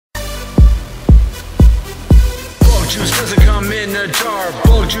juice doesn't come in a jar.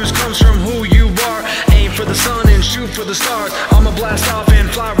 Bug juice comes from who you are. Aim for the sun and shoot for the stars. I'ma blast off and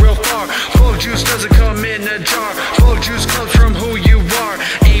fly real far. Bug juice doesn't come in a jar. Bug juice comes from who you are.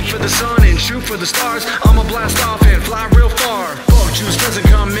 Aim for the sun and shoot for the stars. I'ma blast off and fly real far. Bug juice doesn't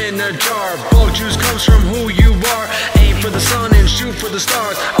come in a jar. Bug juice comes from who you are. Aim for the sun and shoot for the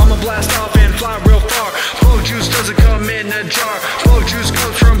stars. I'ma blast off and fly real far. Bug juice doesn't come in a jar. Bug juice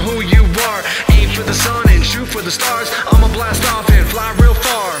comes from who you are. Aim for the sun and shoot for the stars. I'ma blast off and fly real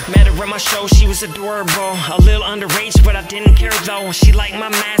far. Met her at my show, she was adorable. A little underage, but I didn't care though. She liked my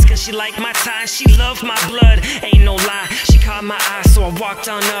mask and she liked my tie. She loved my blood, ain't no lie. She caught my eye, so I walked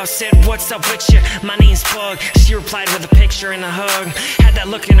on up. Said, what's up with you? My name's Bug. She replied with a picture and a hug. Had that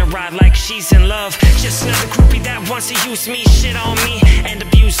look in her eye like she's in love. Just another groupie that wants to use me, shit on me, and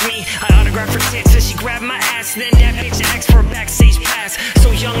abuse me. I autographed her tits and she grabbed my ass. Then that bitch asked for a backstage pass.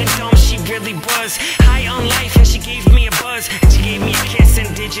 So young and dumb she really was. High on life and she gave me a buzz. And she gave me a kiss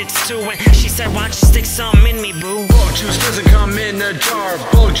and digits too. And she said, why don't you stick something in me, boo? Bug juice doesn't come in a jar.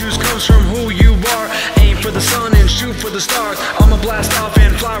 Bug juice comes from who you are. Aim for the sun and shoot for the stars. I'ma blast off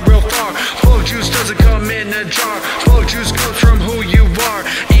and fly real far. Bug juice doesn't come in a jar. Bug juice comes from who you are.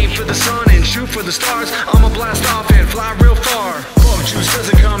 Aim for the sun and shoot for the stars. I'ma blast off and fly real far. Bug juice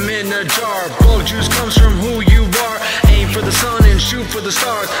doesn't come in a jar. Bug juice comes from who you are. Aim for the sun and shoot for the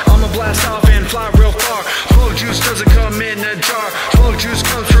stars. I'ma blast off and fly real far. Bug juice doesn't come in a jar. Bug juice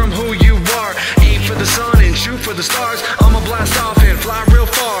comes from who you are. Aim for the sun and shoot for the stars. I'ma blast off and fly real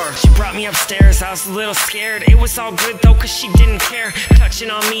far. She brought me upstairs, I was a little scared. It was all good though, cause she didn't care. Touching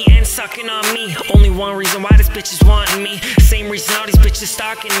on me and sucking on me. Only one reason why this bitch is wanting me. Same reason all these bitches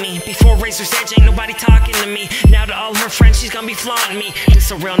stalking me. Before Razor's Edge, ain't nobody talking to me. Now to all her friends, she's gonna be flaunting me.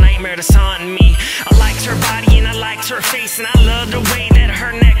 This a real nightmare that's haunting me. I liked her body and I liked her face. And I loved the way that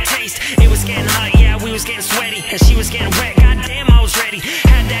her neck tastes. It was getting hot, yeah, we was getting sweaty. And she was getting wet, goddamn I was ready.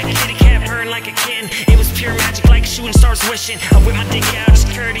 Had that kitty cat purring like a kitten. It was pure magic like shooting stars wishing. I whipped my dick out,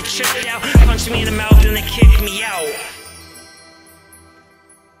 security tripped out. Punched me in the mouth and they kicked me out.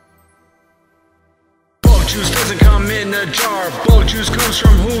 Bug juice doesn't come in a jar. Bug juice comes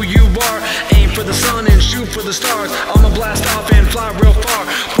from who you are. Aim for the sun and shoot for the stars. I'ma blast off and fly real far.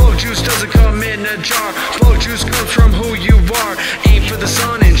 Bug juice doesn't come in a jar. Bug juice comes from who you are. Aim for the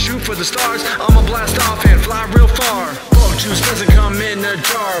sun and shoot for the stars. I'ma blast off and fly real far. Bug juice doesn't come in a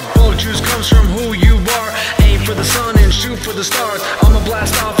jar. Bug juice comes from who you are. Aim for the sun and shoot for the stars. I'ma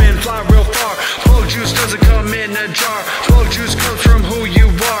blast off and fly real far. Bug juice doesn't come in a jar. Bug juice comes from who you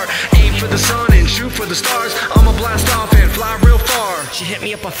are. Aim for the sun and shoot for the stars. I'ma blast off and fly real far. She hit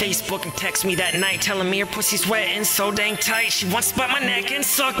me up on Facebook and text me that night, telling me her pussy's wet and so dang tight. She wants to bite my neck and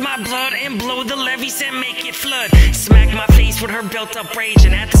suck my blood and blow the levees and make it flood. Smack my face with her built up rage,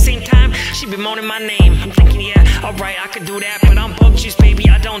 and at the same time she be moaning my name. I'm thinking, yeah, alright, I could do that, but I'm bug juice, baby,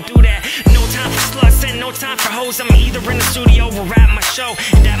 I don't do that. No time for sluts and no time for hoes. I'm either in the studio or at my show.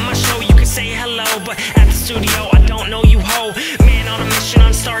 And at my show you can say hello, but at the studio I don't know you ho. Man on a mission,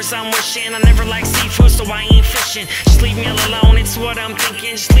 on stars I'm wishing. I never like seafood, so I ain't fishing. Just leave me all alone, it's what I'm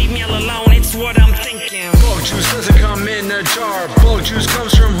thinking. Just leave me all alone, it's what I'm thinking. Bug juice doesn't come in a jar. Bug juice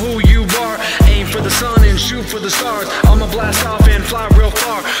comes from who you are. Aim for the sun and shoot for the stars. I'ma blast off and fly real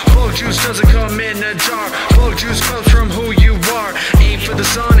far. Bug juice doesn't come in a jar. Bug juice comes from who you are. Aim for the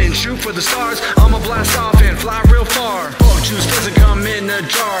sun and shoot for the stars. I'ma blast off and fly real far. Bug juice doesn't come in a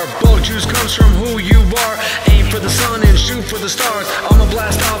jar. Bug juice comes from who you are. Aim for the sun and shoot for the stars. I'ma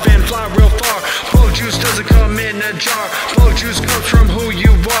blast off and fly real far. Bug juice doesn't come in a jar. Bug juice comes from who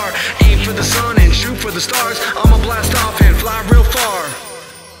you are. Aim for the sun and shoot for the stars. I'ma